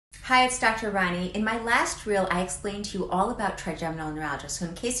Hi, it's Dr. Rani. In my last reel, I explained to you all about trigeminal neuralgia. So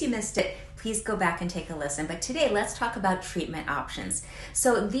in case you missed it, please go back and take a listen. But today, let's talk about treatment options.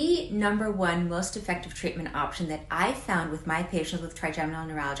 So the number one most effective treatment option that I found with my patients with trigeminal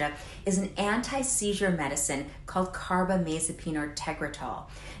neuralgia is an anti-seizure medicine called carbamazepine or tegretol.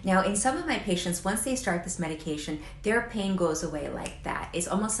 Now, in some of my patients, once they start this medication, their pain goes away like that. It's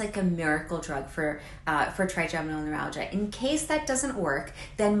almost like a miracle drug for trigeminal neuralgia. In case that doesn't work,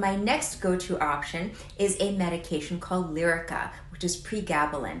 then my next go-to option is a medication called Lyrica, which is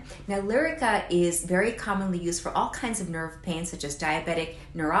pregabalin. Now, Lyrica is very commonly used for all kinds of nerve pain, such as diabetic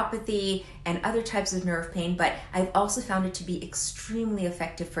neuropathy and other types of nerve pain, but I've also found it to be extremely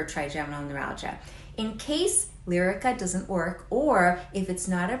effective for trigeminal neuralgia. In case Lyrica doesn't work, or if it's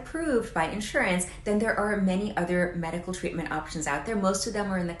not approved by insurance, then there are many other medical treatment options out there. Most of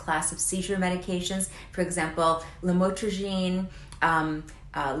them are in the class of seizure medications. For example, lamotrigine,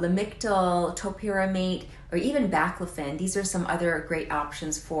 Lamictal, topiramate, or even baclofen. These are some other great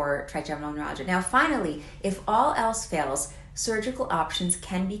options for trigeminal neuralgia. Now, finally, if all else fails, surgical options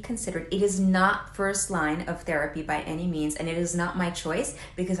can be considered. It is not first line of therapy by any means, and it is not my choice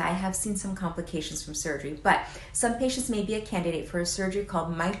because I have seen some complications from surgery. But some patients may be a candidate for a surgery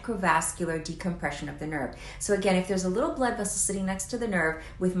called microvascular decompression of the nerve. So again, if there's a little blood vessel sitting next to the nerve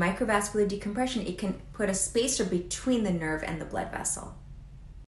with microvascular decompression, it can put a spacer between the nerve and the blood vessel.